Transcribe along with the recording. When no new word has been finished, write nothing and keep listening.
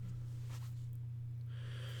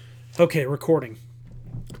Okay, recording.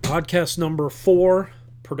 Podcast number 4,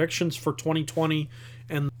 predictions for 2020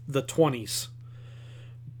 and the 20's.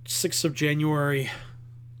 6th of January,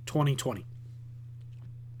 2020.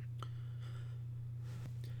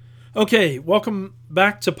 Okay, welcome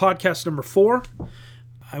back to podcast number 4.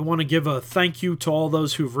 I want to give a thank you to all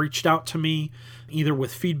those who've reached out to me, either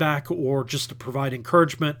with feedback or just to provide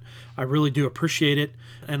encouragement. I really do appreciate it,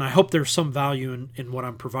 and I hope there's some value in what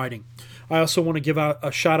I'm providing. I also want to give out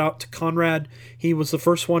a shout out to Conrad. He was the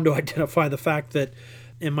first one to identify the fact that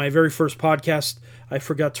in my very first podcast, I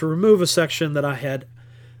forgot to remove a section that I had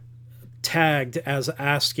tagged as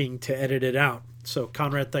asking to edit it out. So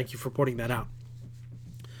Conrad, thank you for pointing that out.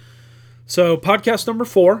 So podcast number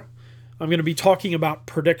 4, I'm going to be talking about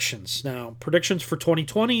predictions. Now, predictions for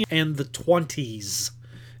 2020 and the 20's,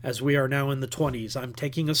 as we are now in the 20's. I'm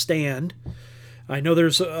taking a stand. I know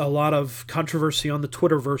there's a lot of controversy on the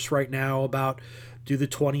Twitterverse right now about do the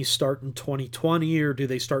 20's start in 2020 or do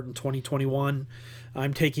they start in 2021?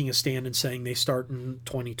 I'm taking a stand and saying they start in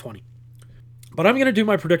 2020. But I'm going to do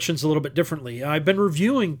my predictions a little bit differently. I've been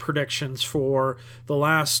reviewing predictions for the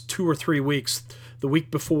last 2 or 3 weeks, the week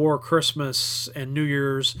before Christmas and New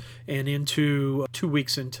Year's and into 2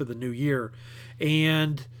 weeks into the new year.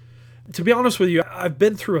 And to be honest with you, I've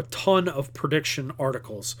been through a ton of prediction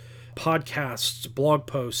articles, podcasts, blog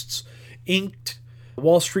posts, inked,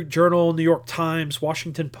 Wall Street Journal, New York Times,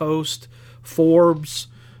 Washington Post, Forbes,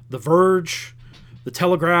 The Verge, The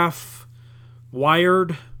Telegraph,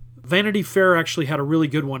 Wired. Vanity Fair actually had a really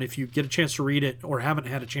good one if you get a chance to read it or haven't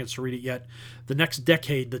had a chance to read it yet. The Next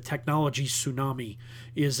Decade, the Technology Tsunami,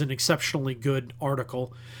 is an exceptionally good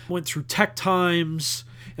article. I went through Tech Times,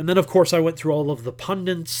 and then of course I went through all of the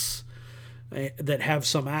pundits that have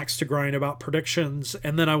some axe to grind about predictions,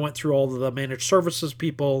 and then I went through all of the managed services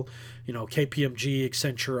people, KPMG,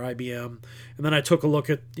 Accenture, IBM, and then I took a look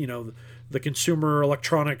at, the Consumer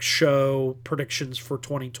Electronics Show predictions for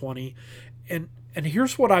 2020, and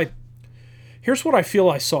here's what I feel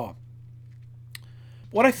I saw.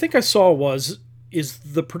 What I think I saw is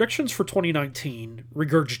the predictions for 2019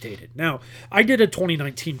 regurgitated. Now, I did a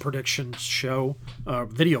 2019 predictions show,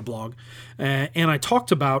 video blog, and I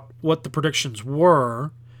talked about what the predictions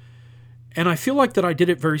were, and I feel like that I did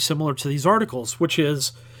it very similar to these articles, which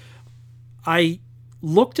is I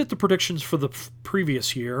looked at the predictions for the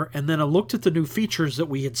previous year, and then I looked at the new features that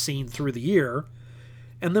we had seen through the year,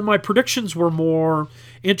 and then my predictions were more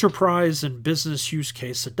enterprise and business use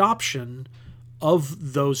case adoption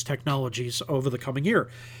of those technologies over the coming year.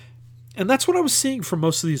 And that's what I was seeing from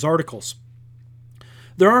most of these articles.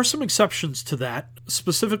 There are some exceptions to that,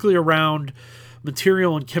 specifically around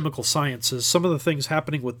material and chemical sciences. Some of the things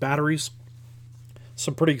happening with batteries,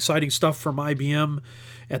 some pretty exciting stuff from IBM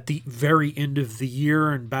at the very end of the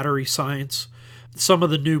year in battery science. Some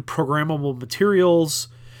of the new programmable materials,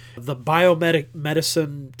 the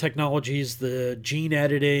biomedicine technologies, the gene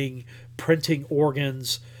editing, printing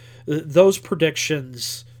organs, those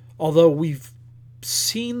predictions, although we've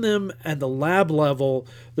seen them at the lab level,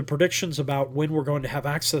 the predictions about when we're going to have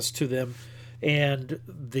access to them and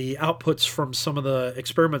the outputs from some of the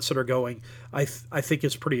experiments that are going, I think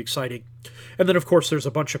is pretty exciting. And then, of course, there's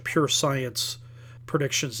a bunch of pure science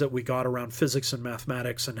predictions that we got around physics and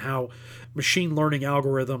mathematics and how machine learning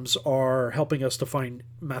algorithms are helping us to find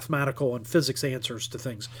mathematical and physics answers to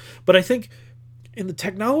things. But I think in the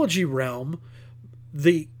technology realm,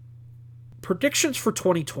 the predictions for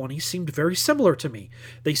 2020 seemed very similar to me.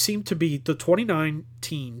 They seemed to be the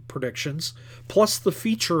 2019 predictions plus the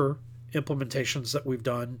feature implementations that we've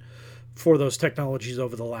done for those technologies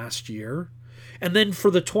over the last year. And then for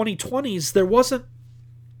the 2020s, there wasn't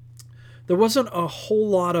a whole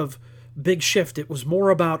lot of big shift. It was more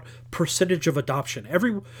about percentage of adoption.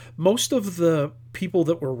 Most of the people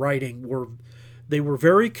that were writing were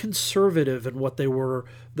very conservative in what they were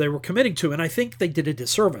committing to, and I think they did a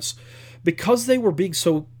disservice because they were being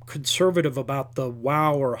so conservative about the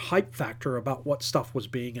wow or hype factor about what stuff was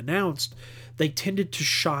being announced. They tended to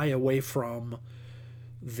shy away from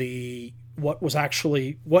what is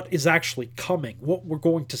actually coming, what we're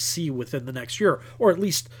going to see within the next year, or at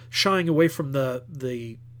least shying away from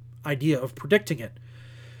the idea of predicting it.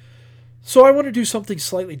 So I want to do something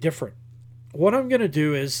slightly different. What I'm going to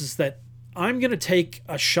do is that I'm going to take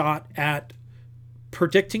a shot at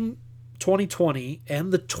predicting 2020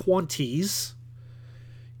 and the 20's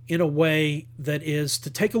in a way that is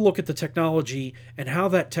to take a look at the technology and how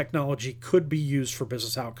that technology could be used for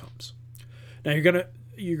business outcomes. Now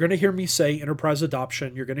you're going to hear me say enterprise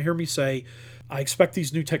adoption. You're going to hear me say I expect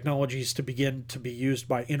these new technologies to begin to be used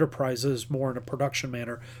by enterprises more in a production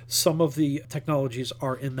manner. Some of the technologies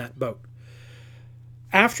are in that boat.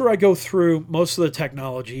 After I go through most of the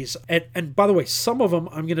technologies, and by the way, some of them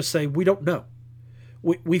I'm going to say we don't know.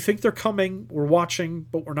 We think they're coming, we're watching,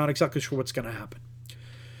 but we're not exactly sure what's going to happen.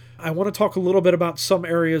 I want to talk a little bit about some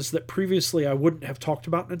areas that previously I wouldn't have talked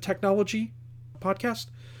about in a technology podcast.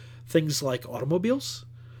 Things like automobiles.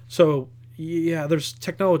 So, yeah, there's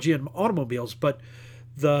technology in automobiles, but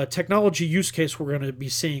the technology use case we're going to be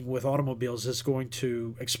seeing with automobiles is going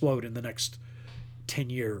to explode in the next 10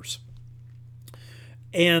 years.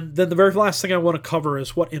 And then the very last thing I want to cover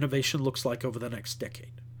is what innovation looks like over the next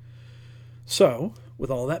decade. So,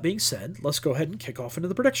 with all that being said, let's go ahead and kick off into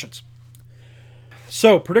the predictions.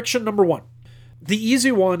 So, prediction number 1. The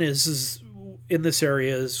easy one is in this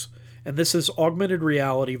area is, and this is augmented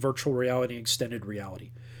reality, virtual reality, and extended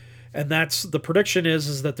reality. And that's the prediction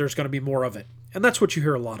is that there's going to be more of it. And that's what you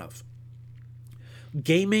hear a lot of.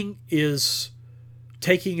 Gaming is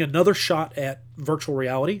taking another shot at virtual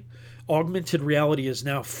reality. Augmented reality is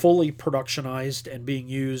now fully productionized and being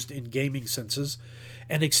used in gaming senses.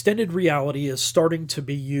 And extended reality is starting to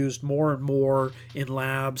be used more and more in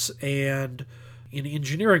labs and in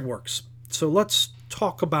engineering works. So let's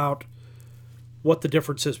talk about what the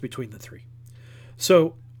difference is between the three.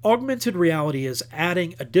 So augmented reality is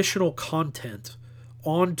adding additional content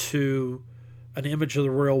onto an image of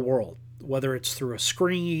the real world, whether it's through a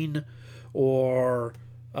screen or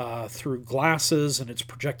through glasses, and it's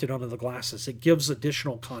projected onto the glasses. It gives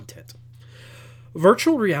additional content.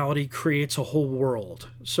 Virtual reality creates a whole world.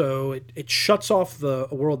 So it shuts off the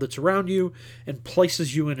world that's around you and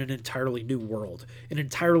places you in an entirely new world, an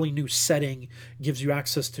entirely new setting, gives you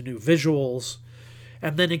access to new visuals.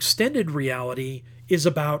 And then extended reality is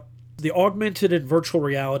about the augmented and virtual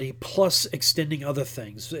reality plus extending other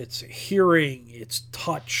things. It's hearing, it's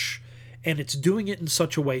touch, and it's doing it in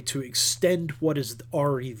such a way to extend what is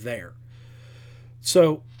already there.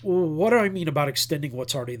 So what do I mean about extending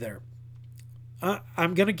what's already there?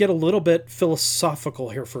 I'm going to get a little bit philosophical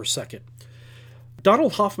here for a second.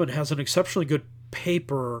 Donald Hoffman has an exceptionally good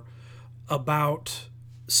paper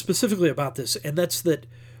specifically about this, and that's that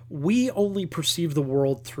we only perceive the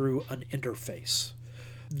world through an interface.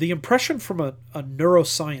 The impression from a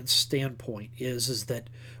neuroscience standpoint is that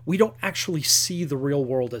we don't actually see the real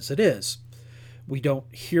world as it is. We don't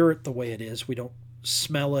hear it the way it is. We don't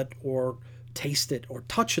smell it or taste it or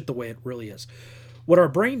touch it the way it really is. What our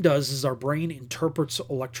brain does is our brain interprets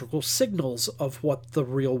electrical signals of what the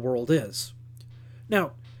real world is.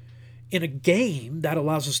 Now, in a game, that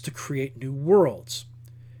allows us to create new worlds.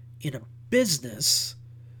 In a business,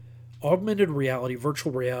 augmented reality,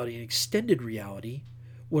 virtual reality, and extended reality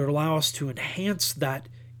would allow us to enhance that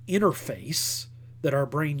interface that our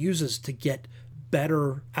brain uses to get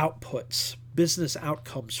better outputs, business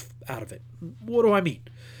outcomes out of it. What do I mean?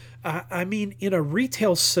 I mean, in a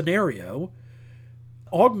retail scenario,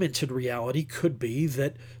 augmented reality could be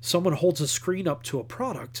that someone holds a screen up to a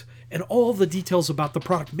product and all the details about the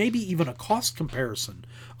product, maybe even a cost comparison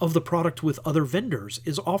of the product with other vendors,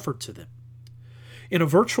 is offered to them. In a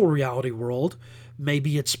virtual reality world,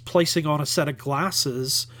 maybe it's placing on a set of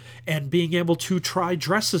glasses and being able to try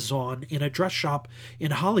dresses on in a dress shop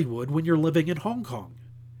in Hollywood when you're living in Hong Kong.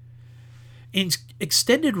 And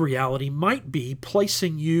extended reality might be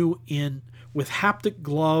placing you in with haptic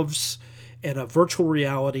gloves and a virtual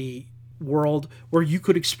reality world where you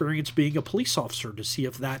could experience being a police officer to see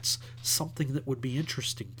if that's something that would be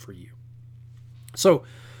interesting for you. So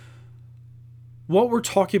what we're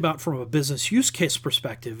talking about from a business use case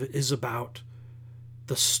perspective is about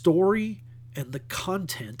the story and the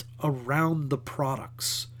content around the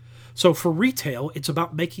products. So for retail, it's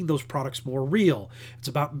about making those products more real. It's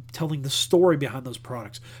about telling the story behind those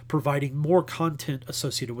products, providing more content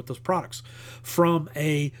associated with those products. From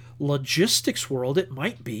a logistics world, it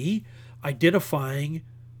might be identifying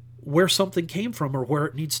where something came from or where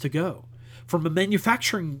it needs to go. From a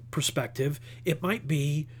manufacturing perspective, it might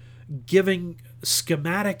be giving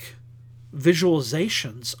schematic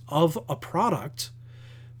visualizations of a product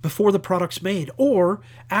before the product's made or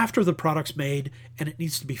after the product's made and it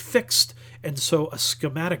needs to be fixed. And so a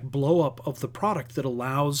schematic blow up of the product that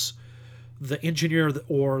allows the engineer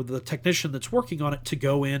or the technician that's working on it to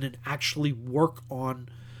go in and actually work on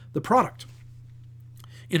the product.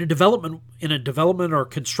 In a development or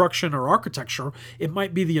construction or architecture, it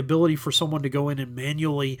might be the ability for someone to go in and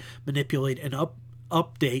manually manipulate and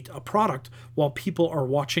update a product while people are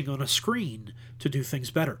watching on a screen to do things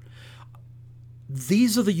better.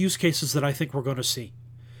 These are the use cases that I think we're going to see.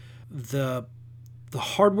 The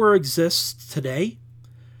hardware exists today.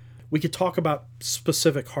 We could talk about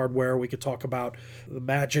specific hardware. We could talk about the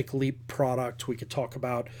Magic Leap product. We could talk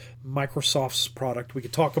about Microsoft's product. We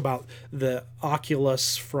could talk about the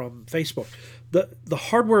Oculus from Facebook. The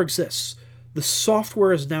hardware exists. The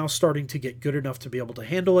software is now starting to get good enough to be able to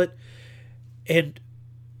handle it. And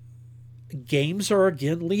games are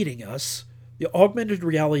again leading us. The augmented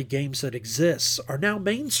reality games that exist are now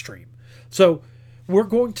mainstream. So we're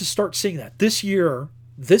going to start seeing that. This year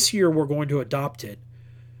we're going to adopt it.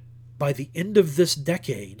 By the end of this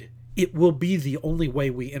decade, it will be the only way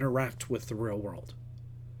we interact with the real world.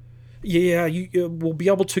 Yeah, we'll be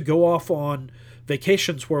able to go off on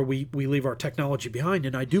vacations where we leave our technology behind,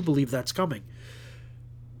 and I do believe that's coming.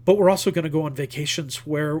 But we're also going to go on vacations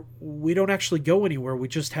where we don't actually go anywhere. We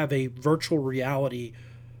just have a virtual reality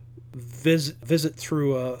visit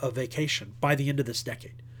through a vacation by the end of this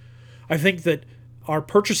decade. I think that our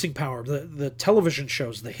purchasing power, the television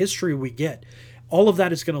shows, the history we get, all of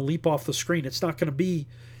that is going to leap off the screen. It's not going to be,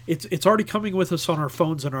 it's already coming with us on our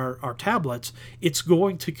phones and our tablets. It's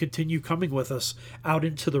going to continue coming with us out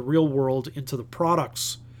into the real world, into the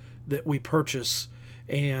products that we purchase.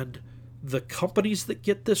 And the companies that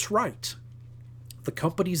get this right, the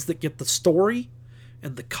companies that get the story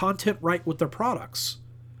and the content right with their products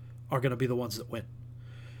are going to be the ones that win.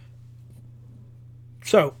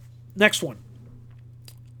 So, next one.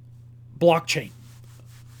 Blockchain.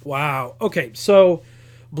 Wow. Okay, so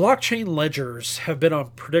blockchain ledgers have been on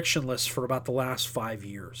prediction lists for about the last 5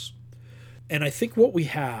 years. And I think what we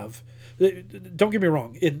have, don't get me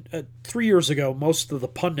wrong, 3 years ago, most of the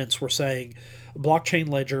pundits were saying blockchain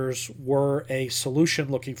ledgers were a solution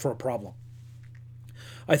looking for a problem.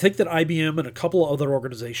 I think that IBM and a couple of other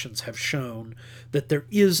organizations have shown that there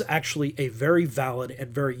is actually a very valid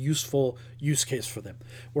and very useful use case for them.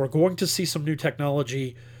 We're going to see some new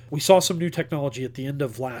technology. We saw some new technology at the end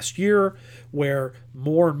of last year where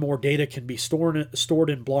more and more data can be stored in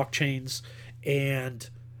blockchains, and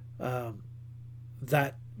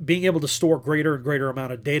that being able to store greater and greater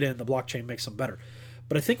amount of data in the blockchain makes them better.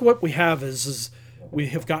 But I think what we have is we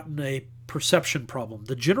have gotten a perception problem.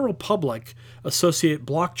 The general public associate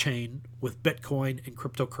blockchain with Bitcoin and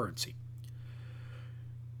cryptocurrency.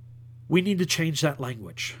 We need to change that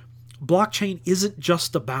language. Blockchain isn't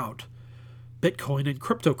just about Bitcoin and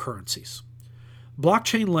cryptocurrencies.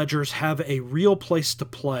 Blockchain ledgers have a real place to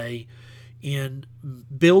play in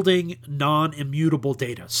building non-immutable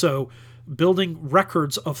data. So building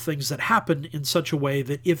records of things that happen in such a way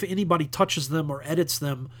that if anybody touches them or edits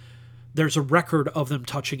them, there's a record of them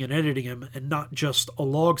touching and editing them and not just a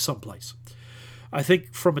log someplace. I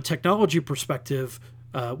think from a technology perspective,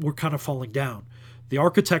 we're kind of falling down. The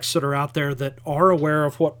architects that are out there that are aware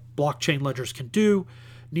of what blockchain ledgers can do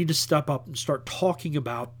need to step up and start talking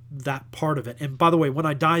about that part of it. And by the way, when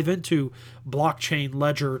I dive into blockchain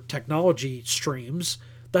ledger technology streams,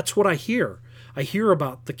 that's what I hear. I hear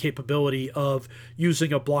about the capability of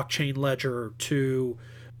using a blockchain ledger to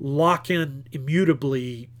lock in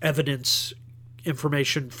immutably evidence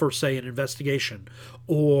information for, say, an investigation,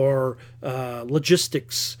 or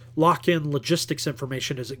logistics, lock in logistics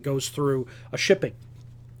information as it goes through a shipping.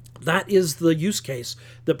 That is the use case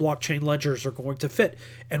that blockchain ledgers are going to fit.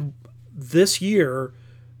 And this year,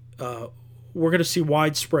 we're going to see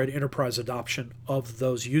widespread enterprise adoption of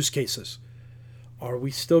those use cases. Are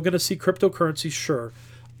we still going to see cryptocurrencies? Sure.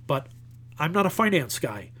 But I'm not a finance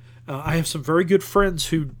guy. I have some very good friends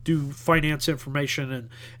who do finance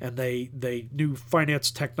information and they do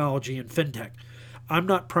finance technology and fintech. I'm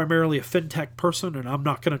not primarily a fintech person, and I'm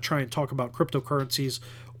not going to try and talk about cryptocurrencies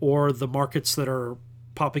or the markets that are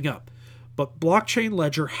popping up. But blockchain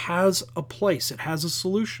ledger has a place. It has a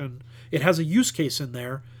solution. It has a use case in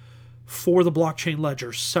there for the blockchain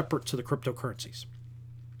ledger separate to the cryptocurrencies.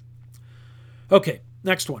 Okay,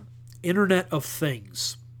 next one. Internet of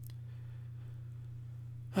Things.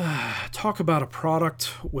 Talk about a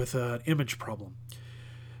product with an image problem.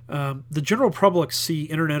 The general public see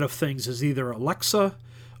Internet of Things as either Alexa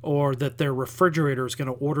or that their refrigerator is going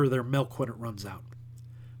to order their milk when it runs out.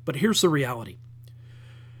 But here's the reality.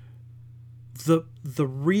 The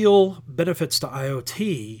real benefits to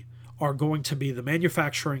IoT are going to be the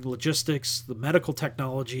manufacturing, logistics, the medical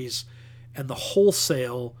technologies, and the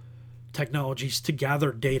wholesale technologies to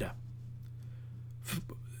gather data.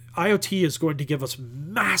 IoT is going to give us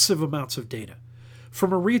massive amounts of data.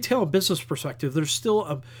 From a retail and business perspective, there's still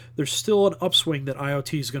an upswing that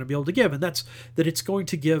IoT is going to be able to give, and that's that it's going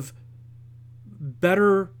to give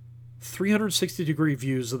better 360-degree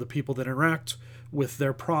views of the people that interact with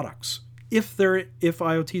their products if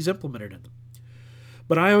IoT is implemented in them.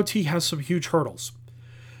 But IoT has some huge hurdles.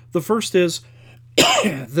 The first is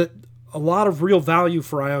that a lot of real value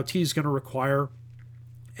for IoT is going to require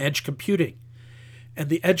edge computing. And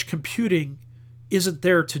the edge computing isn't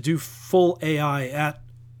there to do full AI at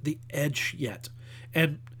the edge yet.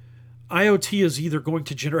 And IoT is either going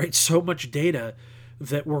to generate so much data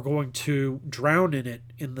that we're going to drown in it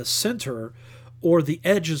in the center, or the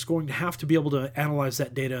edge is going to have to be able to analyze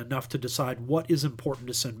that data enough to decide what is important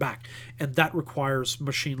to send back. And that requires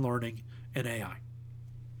machine learning and AI.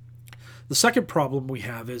 The second problem we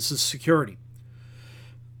have is the security.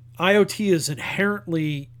 IoT is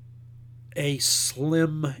inherently a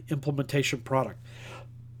slim implementation product.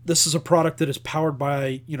 This is a product that is powered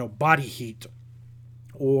by, body heat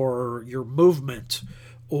or your movement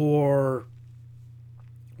or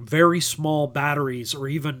very small batteries or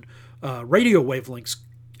even radio wavelengths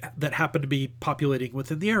that happen to be populating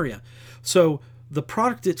within the area. So the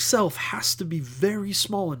product itself has to be very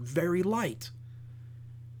small and very light.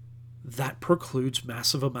 That precludes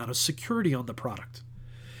massive amount of security on the product.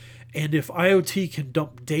 And if IoT can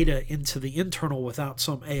dump data into the internal without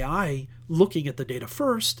some AI looking at the data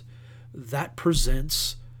first, that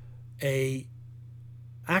presents a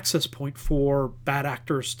access point for bad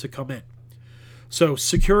actors to come in. So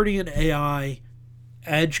security and AI,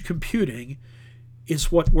 edge computing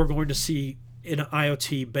is what we're going to see in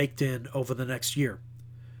IoT baked in over the next year.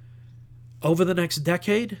 Over the next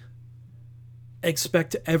decade,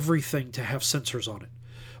 expect everything to have sensors on it.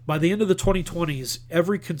 By the end of the 2020s,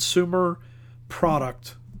 every consumer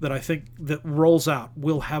product that I think that rolls out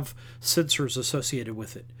will have sensors associated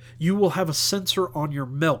with it. You will have a sensor on your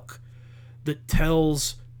milk that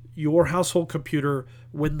tells your household computer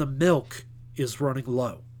when the milk is running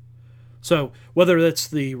low. So whether that's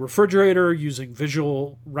the refrigerator using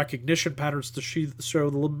visual recognition patterns to show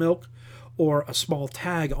the milk, or a small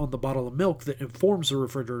tag on the bottle of milk that informs the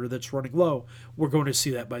refrigerator that's running low, we're going to see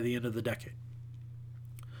that by the end of the decade.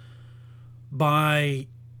 By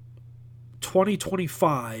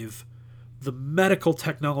 2025, the medical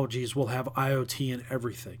technologies will have IoT in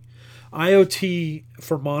everything. IoT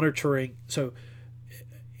for monitoring. So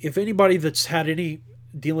if anybody that's had any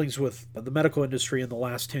dealings with the medical industry in the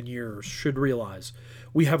last 10 years should realize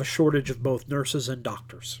we have a shortage of both nurses and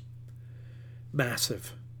doctors.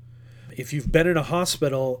 Massive. If you've been in a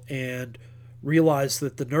hospital and realized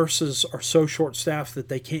that the nurses are so short-staffed that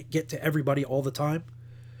they can't get to everybody all the time,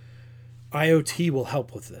 IoT will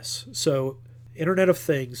help with this. So Internet of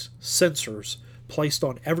Things, sensors placed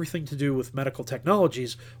on everything to do with medical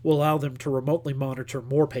technologies will allow them to remotely monitor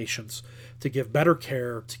more patients, to give better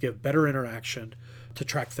care, to give better interaction, to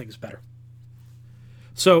track things better.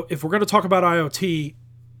 So if we're going to talk about IoT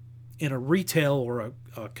in a retail or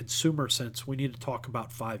a consumer sense, we need to talk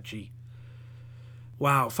about 5G.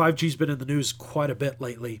 Wow, 5G's been in the news quite a bit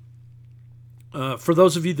lately. For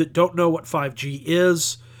those of you that don't know what 5G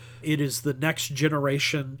is, it is the next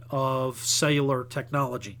generation of cellular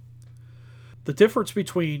technology. The difference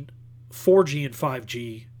between 4G and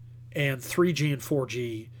 5G and 3G and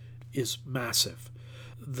 4G is massive.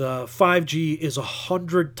 The 5G is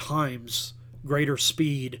 100 times greater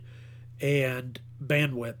speed and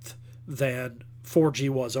bandwidth than 4G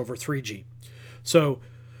was over 3G. So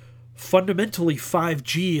fundamentally,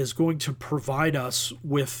 5G is going to provide us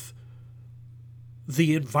with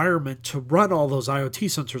the environment to run all those IoT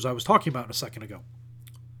sensors I was talking about a second ago.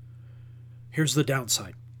 Here's the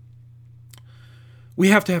downside. We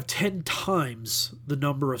have to have 10 times the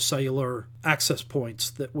number of cellular access points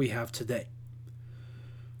that we have today.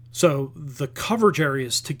 So the coverage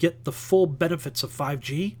areas to get the full benefits of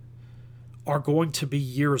 5G are going to be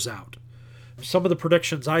years out. Some of the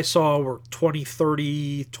predictions I saw were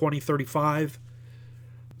 2030, 2035.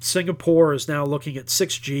 Singapore is now looking at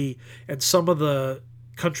 6G, and some of the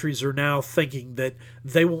countries are now thinking that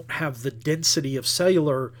they won't have the density of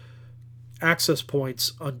cellular access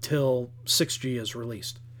points until 6G is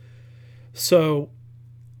released. So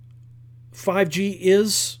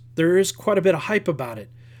 5G there is quite a bit of hype about it.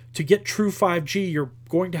 To get true 5G, you're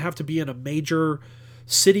going to have to be in a major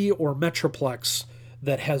city or metroplex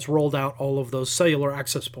that has rolled out all of those cellular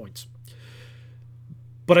access points.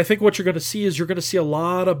 But I think what you're going to see is you're going to see a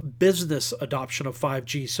lot of business adoption of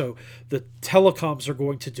 5G. So the telecoms are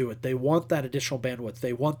going to do it. They want that additional bandwidth.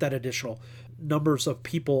 They want that additional numbers of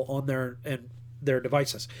people on their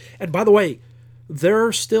devices. And by the way, there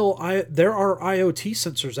are IoT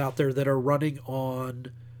sensors out there that are running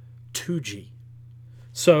on 2G.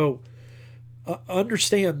 So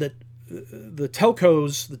understand that the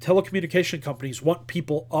telcos, the telecommunication companies want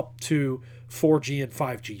people up to 4G and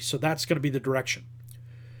 5G. So that's going to be the direction.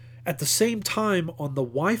 At the same time, on the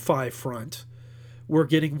Wi-Fi front, we're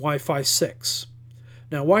getting Wi-Fi 6.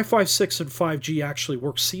 Now, Wi-Fi 6 and 5G actually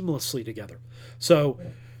work seamlessly together. So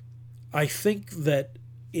I think that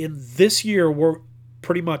in this year, we're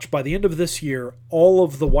pretty much by the end of this year, all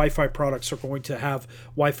of the Wi-Fi products are going to have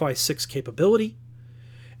Wi-Fi 6 capability.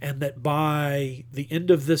 And that by the end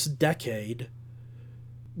of this decade,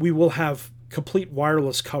 we will have complete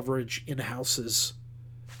wireless coverage in houses,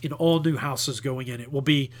 in all new houses going in. It will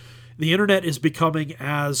be, the internet is becoming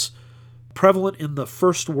as prevalent in the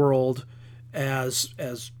first world as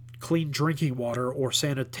clean drinking water or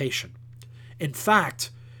sanitation. In fact,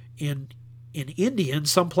 in India, in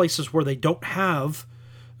some places where they don't have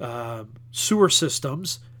sewer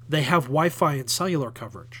systems, they have Wi-Fi and cellular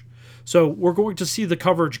coverage. So we're going to see the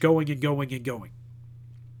coverage going and going and going.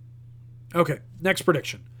 Okay, next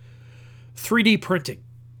prediction. 3D printing.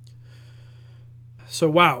 So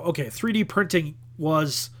wow, okay, 3D printing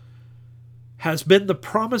has been the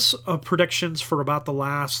promise of predictions for about the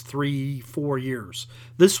last 3-4 years.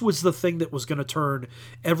 This was the thing that was going to turn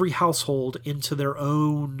every household into their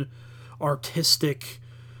own artistic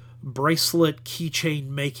bracelet keychain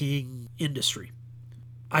making industry.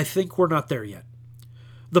 I think we're not there yet.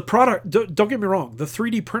 The product, don't get me wrong, the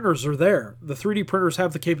 3D printers are there. The 3D printers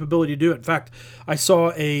have the capability to do it. In fact, I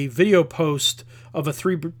saw a video post of a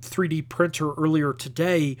 3D printer earlier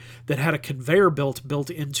today that had a conveyor belt built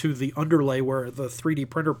into the underlay where the 3D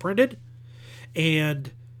printer printed,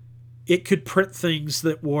 and it could print things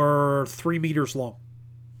that were 3 meters long.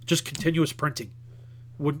 Just continuous printing.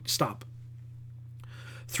 Wouldn't stop.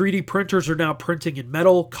 3D printers are now printing in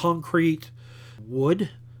metal, concrete, wood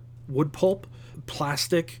pulp,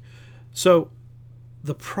 plastic. So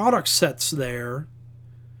the product set's there.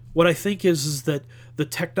 What I think is that the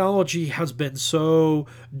technology has been so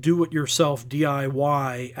do-it-yourself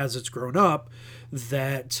DIY as it's grown up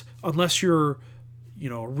that unless you're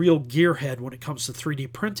a real gearhead when it comes to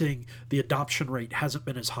 3D printing, the adoption rate hasn't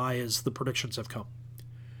been as high as the predictions have come.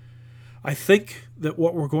 I think that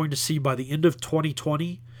what we're going to see by the end of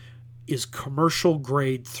 2020 is commercial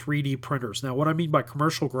grade 3D printers. Now, what I mean by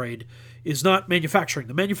commercial grade is not manufacturing.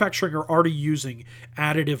 The manufacturing are already using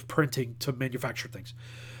additive printing to manufacture things.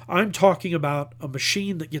 I'm talking about a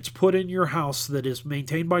machine that gets put in your house that is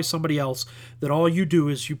maintained by somebody else, that all you do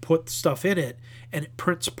is you put stuff in it and it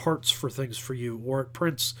prints parts for things for you, or it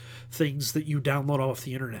prints things that you download off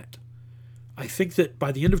the internet. I think that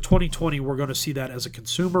by the end of 2020, we're going to see that as a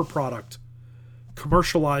consumer product,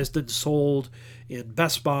 commercialized and sold in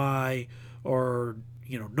Best Buy or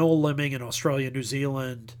Noel Lemming in Australia, New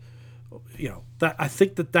Zealand. That I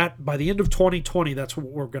think that by the end of 2020, that's what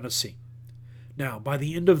we're going to see. Now, by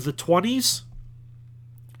the end of the 20's,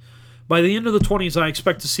 I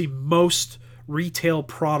expect to see most retail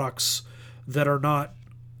products that are not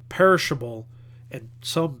perishable and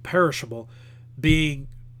some perishable being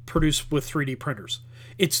produced with 3D printers.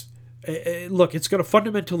 It's going to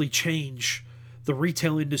fundamentally change the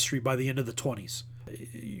retail industry by the end of the 20's.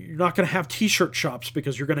 You're not going to have t-shirt shops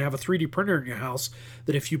because you're going to have a 3D printer in your house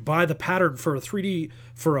that if you buy the pattern for a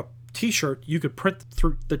t-shirt, you could print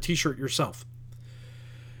through the t-shirt yourself.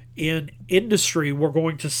 In industry, we're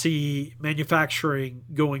going to see manufacturing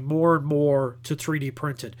going more and more to 3D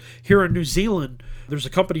printed. Here in New Zealand, there's a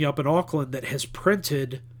company up in Auckland that has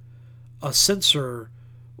printed a sensor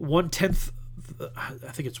 1/10,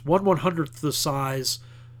 I think it's 1/100th the size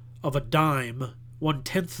of a dime,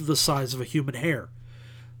 1/10 the size of a human hair.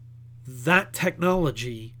 That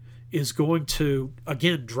technology is going to,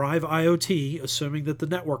 again, drive IoT, assuming that the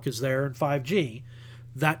network is there in 5G.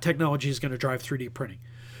 That technology is going to drive 3D printing.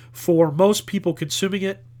 For most people consuming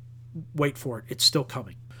it, wait for it. It's still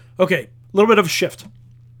coming. Okay, a little bit of a shift.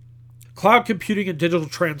 Cloud computing and digital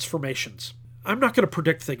transformations. I'm not going to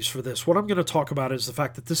predict things for this. What I'm going to talk about is the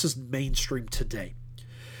fact that this is mainstream today.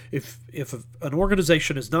 If an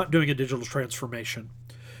organization is not doing a digital transformation,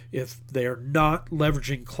 if they're not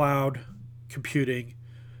leveraging cloud computing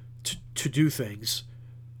to do things,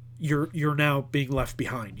 you're now being left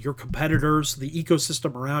behind. Your competitors, the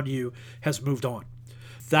ecosystem around you has moved on.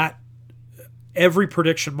 That every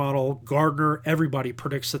prediction model, Gartner, everybody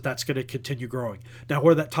predicts that that's going to continue growing. Now,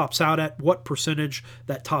 where that tops out at, what percentage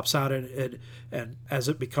that tops out at, and as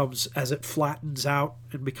it flattens out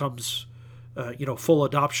and becomes full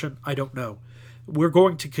adoption, I don't know. We're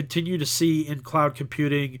going to continue to see in cloud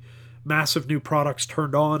computing massive new products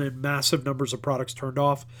turned on and massive numbers of products turned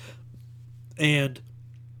off. And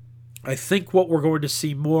I think what we're going to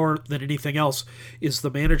see more than anything else is the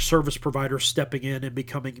managed service providers stepping in and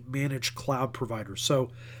becoming managed cloud providers. So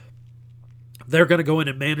they're going to go in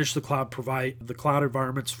and manage the cloud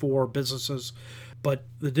environments for businesses. But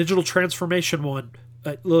the digital transformation one,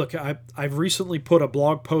 look, I've recently put a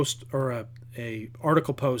blog post or a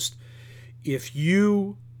article post. If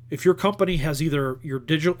your company has either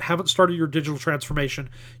haven't started your digital transformation,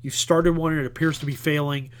 you've started one and it appears to be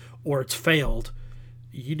failing, or it's failed,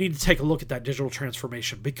 you need to take a look at that digital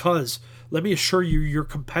transformation, because let me assure you, your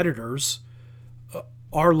competitors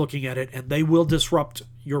are looking at it and they will disrupt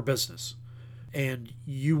your business. And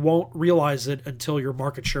you won't realize it until your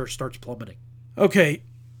market share starts plummeting. Okay,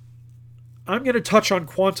 I'm going to touch on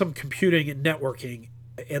quantum computing and networking,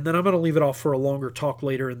 and then I'm going to leave it off for a longer talk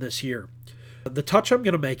later in this year. The touch I'm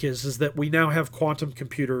going to make is that we now have quantum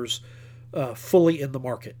computers fully in the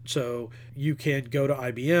market. So you can go to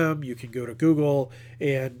IBM, you can go to Google,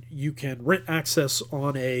 and you can rent access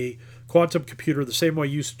on a quantum computer the same way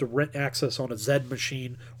you used to rent access on a Z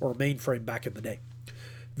machine or a mainframe back in the day.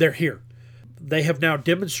 They're here. They have now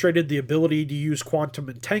demonstrated the ability to use quantum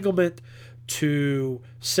entanglement to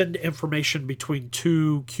send information between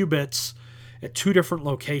two qubits at two different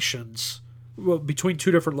locations, between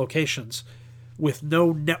two different locations, with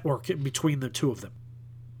no network in between the two of them.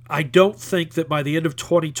 I don't think that by the end of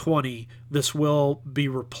 2020, this will be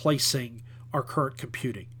replacing our current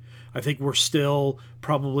computing. I think we're still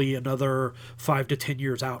probably another 5 to 10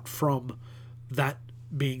 years out from that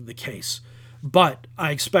being the case. But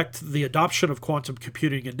I expect the adoption of quantum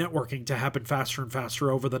computing and networking to happen faster and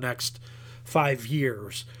faster over the next 5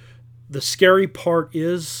 years. The scary part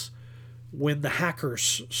is when the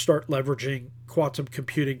hackers start leveraging quantum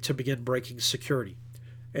computing to begin breaking security.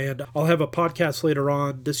 And I'll have a podcast later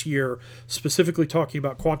on this year specifically talking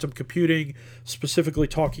about quantum computing, specifically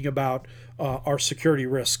talking about our security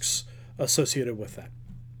risks associated with that.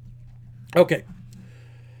 Okay.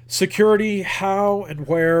 Security, how and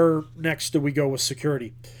where next do we go with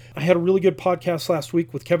security? I had a really good podcast last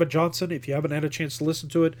week with Kevin Johnson. If you haven't had a chance to listen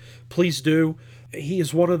to it, please do. He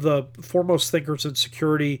is one of the foremost thinkers in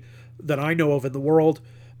security that I know of in the world.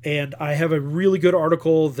 And I have a really good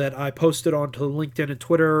article that I posted onto LinkedIn and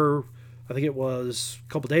Twitter, I think it was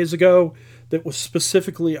a couple days ago, that was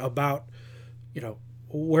specifically about,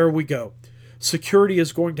 where we go. Security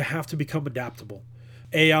is going to have to become adaptable.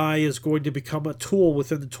 AI is going to become a tool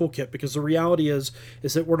within the toolkit, because the reality is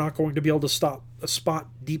that we're not going to be able to spot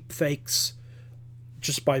deep fakes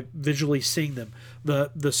just by visually seeing them.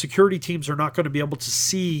 The security teams are not going to be able to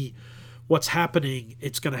see what's happening.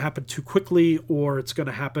 It's going to happen too quickly, or it's going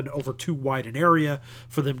to happen over too wide an area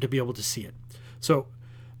for them to be able to see it. So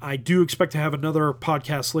I do expect to have another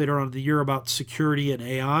podcast later on in the year about security and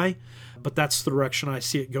AI, but that's the direction I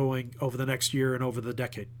see it going over the next year and over the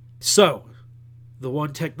decade. So the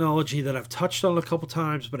one technology that I've touched on a couple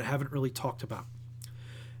times but I haven't really talked about: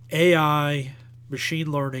 AI, machine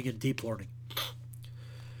learning, and deep learning.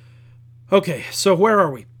 Okay, so where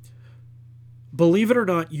are we? Believe it or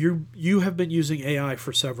not, you have been using AI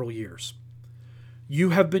for several years.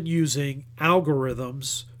 You have been using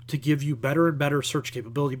algorithms to give you better and better search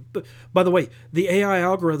capability. But by the way, the AI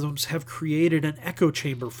algorithms have created an echo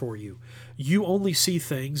chamber for you. You only see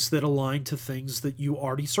things that align to things that you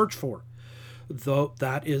already search for. Though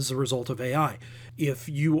that is a result of AI. If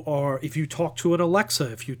you talk to an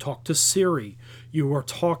Alexa, if you talk to Siri, you are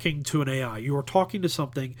talking to an AI. You are talking to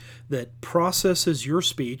something that processes your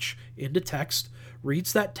speech into text,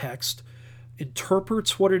 reads that text,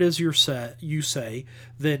 interprets what it is you say,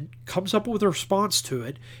 then comes up with a response to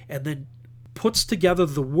it, and then puts together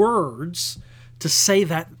the words to say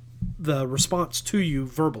that the response to you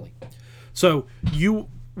verbally. So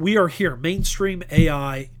we are here. Mainstream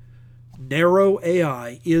AI, narrow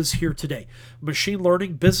AI is here today. Machine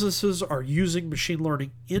learning, businesses are using machine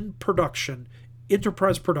learning in production,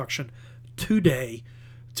 enterprise production today,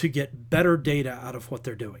 to get better data out of what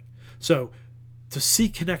they're doing. So to see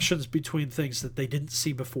connections between things that they didn't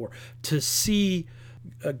see before, to see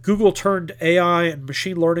Google turned AI and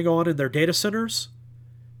machine learning on in their data centers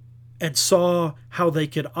and saw how they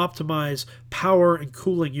could optimize power and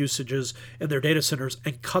cooling usages in their data centers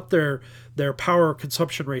and cut their power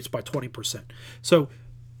consumption rates by 20%. So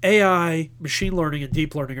AI, machine learning, and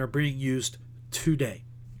deep learning are being used today.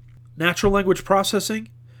 Natural language processing,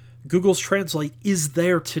 Google's Translate, is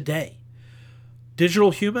there today. Digital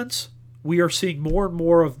humans, we are seeing more and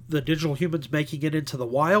more of the digital humans making it into the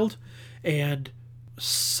wild, and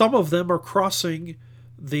some of them are crossing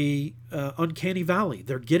the uncanny valley.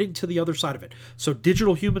 They're getting to the other side of it. So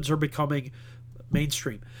digital humans are becoming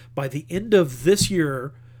mainstream. By the end of this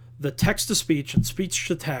year, the text-to-speech and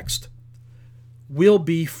speech-to-text will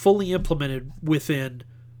be fully implemented within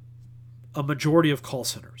a majority of call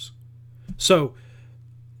centers. So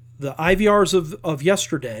the IVRs of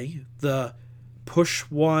yesterday, the push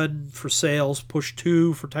 1 for sales, push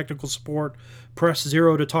 2 for technical support, press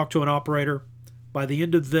 0 to talk to an operator, by the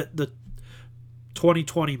end of the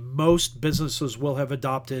 2020, most businesses will have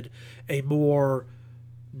adopted a more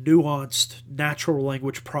nuanced natural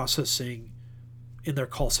language processing in their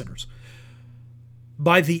call centers.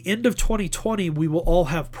 By the end of 2020, we will all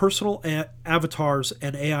have personal avatars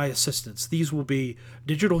and AI assistants. These will be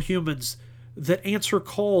digital humans that answer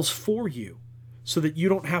calls for you so that you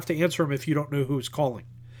don't have to answer them if you don't know who's calling.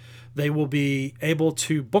 They will be able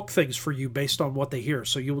to book things for you based on what they hear.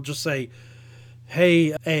 So you will just say,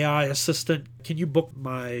 hey, AI assistant, can you book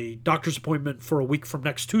my doctor's appointment for a week from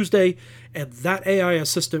next Tuesday? And that AI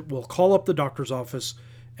assistant will call up the doctor's office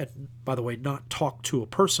and, by the way, not talk to a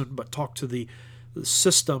person, but talk to the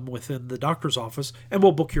system within the doctor's office, and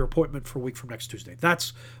we'll book your appointment for a week from next Tuesday.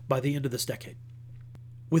 That's by the end of this decade.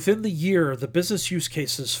 Within the year, the business use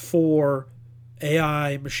cases for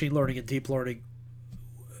AI, machine learning, and deep learning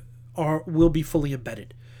will be fully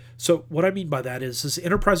embedded. So what I mean by that is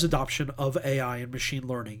enterprise adoption of AI and machine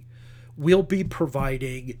learning will be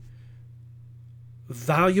providing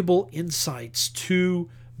valuable insights to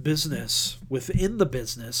business within the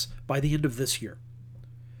business by the end of this year.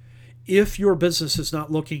 If your business is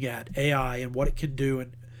not looking at AI and what it can do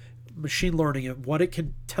and machine learning and what it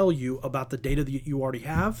can tell you about the data that you already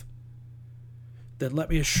have, then let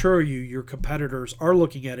me assure you your competitors are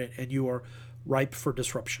looking at it and you are ripe for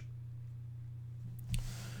disruption.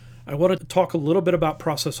 I want to talk a little bit about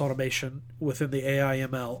process automation within the AI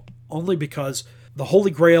ML only because the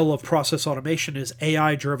holy grail of process automation is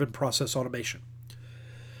AI-driven process automation.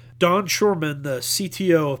 Don Shurman, the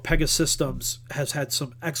CTO of Pegasystems, has had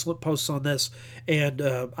some excellent posts on this, and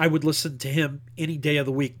I would listen to him any day of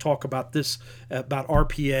the week talk about this, about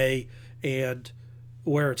RPA and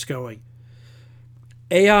where it's going.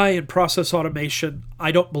 AI and process automation,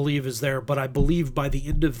 I don't believe is there, but I believe by the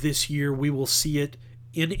end of this year we will see it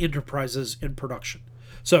in enterprises in production.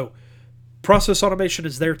 So process automation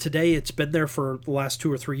is there today. It's been there for the last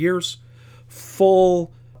 2 or 3 years.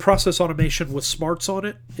 Full process automation with smarts on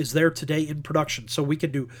it is there today in production. So we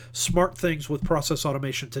can do smart things with process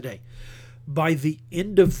automation today. By the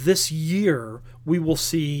end of this year, we will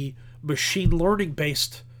see machine learning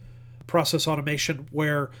based process automation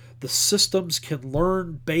where the systems can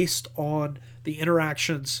learn based on the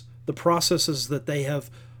interactions, the processes that they have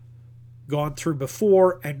gone through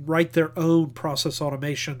before and write their own process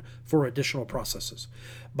automation for additional processes.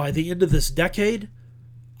 By the end of this decade,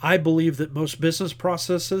 I believe that most business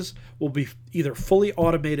processes will be either fully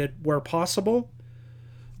automated where possible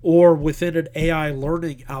or within an AI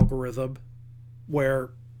learning algorithm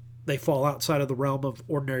where they fall outside of the realm of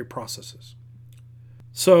ordinary processes.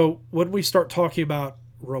 So when we start talking about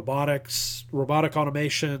robotics, robotic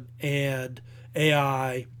automation, and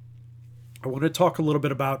AI, I want to talk a little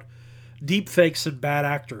bit about deep fakes and bad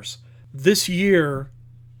actors. This year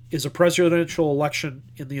is a presidential election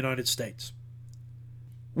in the United States.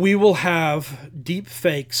 We will have deep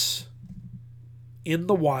fakes in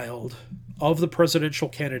the wild of the presidential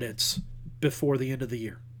candidates before the end of the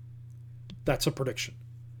year. That's a prediction.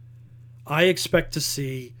 I expect to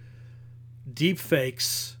see deep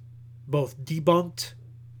fakes, both debunked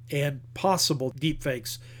and possible deep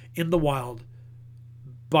fakes in the wild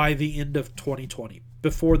by the end of 2020,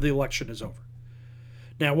 before the election is over.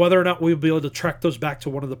 Now, whether or not we'll be able to track those back to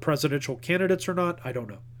one of the presidential candidates or not, I don't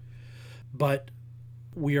know. But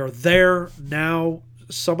we are there now.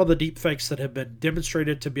 Some of the deep fakes that have been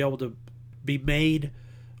demonstrated to be able to be made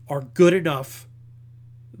are good enough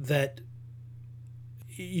that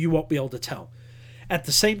you won't be able to tell. At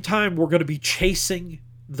the same time, we're going to be chasing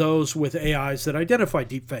those with AIs that identify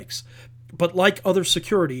deep fakes. But like other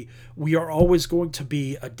security, we are always going to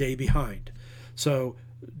be a day behind. So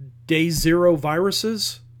day zero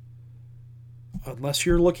viruses, unless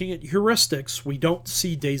you're looking at heuristics, we don't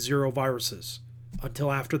see day zero viruses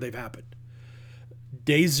until after they've happened.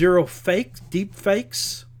 Day zero deep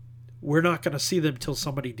fakes, we're not going to see them until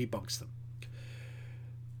somebody debunks them.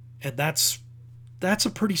 And that's a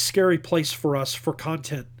pretty scary place for us for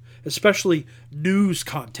content, especially news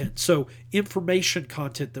content. So information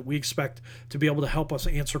content that we expect to be able to help us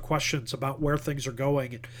answer questions about where things are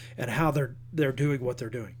going and how they're doing what they're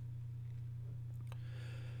doing.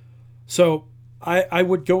 So I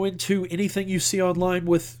would go into anything you see online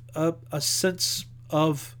with a sense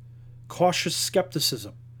of cautious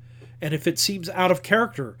skepticism. And if it seems out of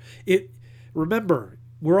character, remember,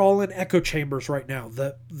 we're all in echo chambers right now.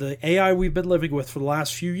 The AI we've been living with for the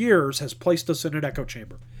last few years has placed us in an echo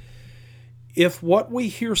chamber. If what we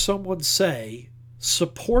hear someone say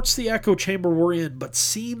supports the echo chamber we're in, but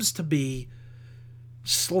seems to be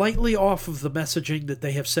slightly off of the messaging that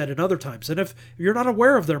they have said in other times, and if you're not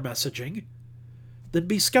aware of their messaging, then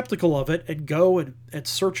be skeptical of it and go and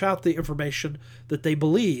search out the information that they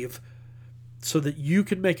believe so that you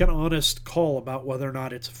can make an honest call about whether or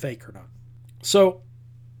not it's a fake or not. So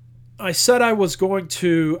I said I'm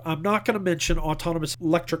not going to mention autonomous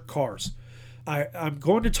electric cars. I'm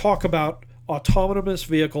going to talk about autonomous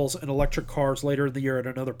vehicles and electric cars later in the year in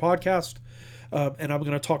another podcast. And I'm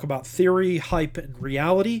going to talk about theory, hype, and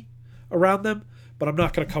reality around them, but I'm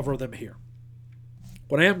not going to cover them here.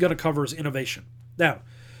 What I am going to cover is innovation. Now,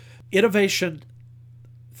 innovation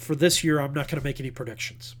for this year, I'm not going to make any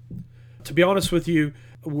predictions. To be honest with you,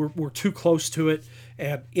 we're too close to it,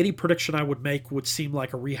 and any prediction I would make would seem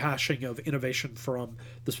like a rehashing of innovation from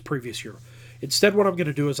this previous year. Instead, what I'm going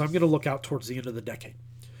to do is I'm going to look out towards the end of the decade.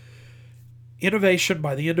 Innovation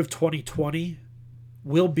by the end of 2020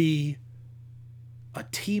 will be a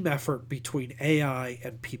team effort between AI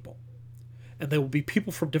and people. And there will be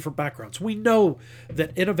people from different backgrounds. We know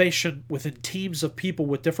that innovation within teams of people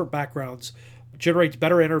with different backgrounds generates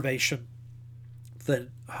better innovation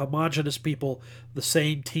than homogenous people, the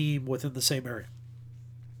same team within the same area.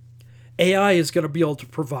 AI is going to be able to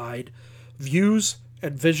provide views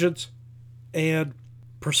and visions and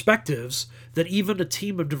perspectives that even a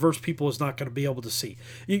team of diverse people is not going to be able to see.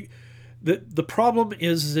 The problem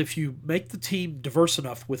is if you make the team diverse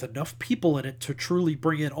enough with enough people in it to truly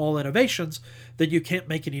bring in all innovations, then you can't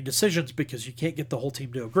make any decisions because you can't get the whole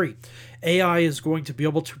team to agree. AI is going to be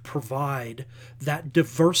able to provide that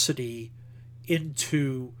diversity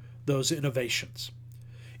into those innovations.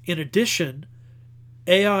 In addition,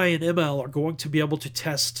 AI and ML are going to be able to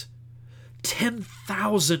test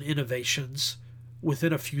 10,000 innovations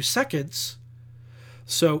within a few seconds.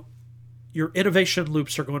 So your innovation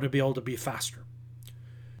loops are going to be able to be faster.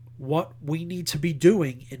 What we need to be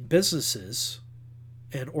doing in businesses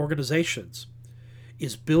and organizations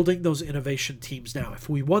is building those innovation teams now. If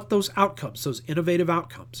we want those outcomes, those innovative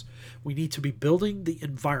outcomes, we need to be building the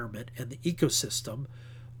environment and the ecosystem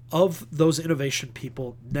of those innovation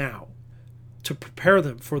people now to prepare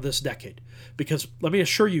them for this decade. Because let me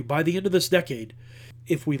assure you, by the end of this decade,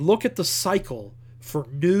 if we look at the cycle for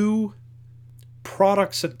new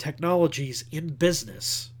products and technologies in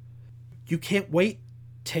business, you can't wait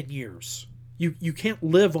 10 years. You can't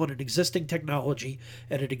live on an existing technology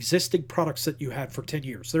and an existing products that you had for 10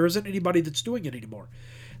 years. There isn't anybody that's doing it anymore.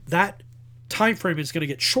 That time frame is going to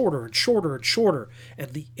get shorter and shorter and shorter.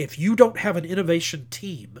 And if you don't have an innovation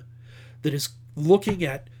team that is looking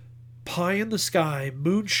at pie in the sky,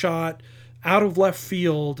 moonshot, out of left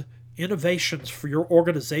field innovations for your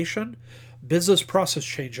organization, business process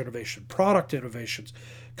change innovation, product innovations,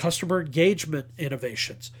 customer engagement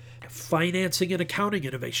innovations, financing and accounting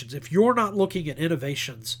innovations. If you're not looking at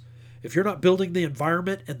innovations, if you're not building the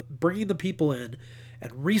environment and bringing the people in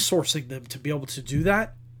and resourcing them to be able to do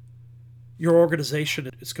that, your organization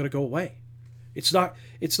is going to go away. It's not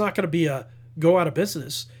going to be a go out of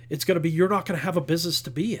business. It's going to be you're not going to have a business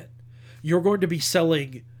to be in. You're going to be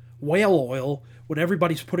selling whale oil when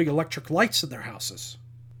everybody's putting electric lights in their houses.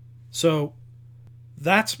 So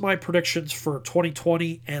that's my predictions for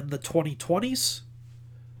 2020 and the 2020s.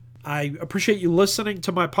 I appreciate you listening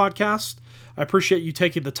to my podcast. I appreciate you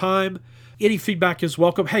taking the time. Any feedback is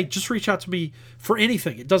welcome. Hey, just reach out to me for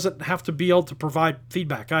anything. It doesn't have to be able to provide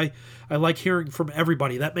feedback. I like hearing from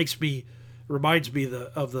everybody. That reminds me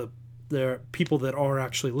of the people that are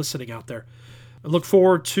actually listening out there. I look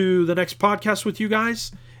forward to the next podcast with you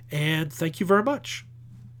guys, and thank you very much.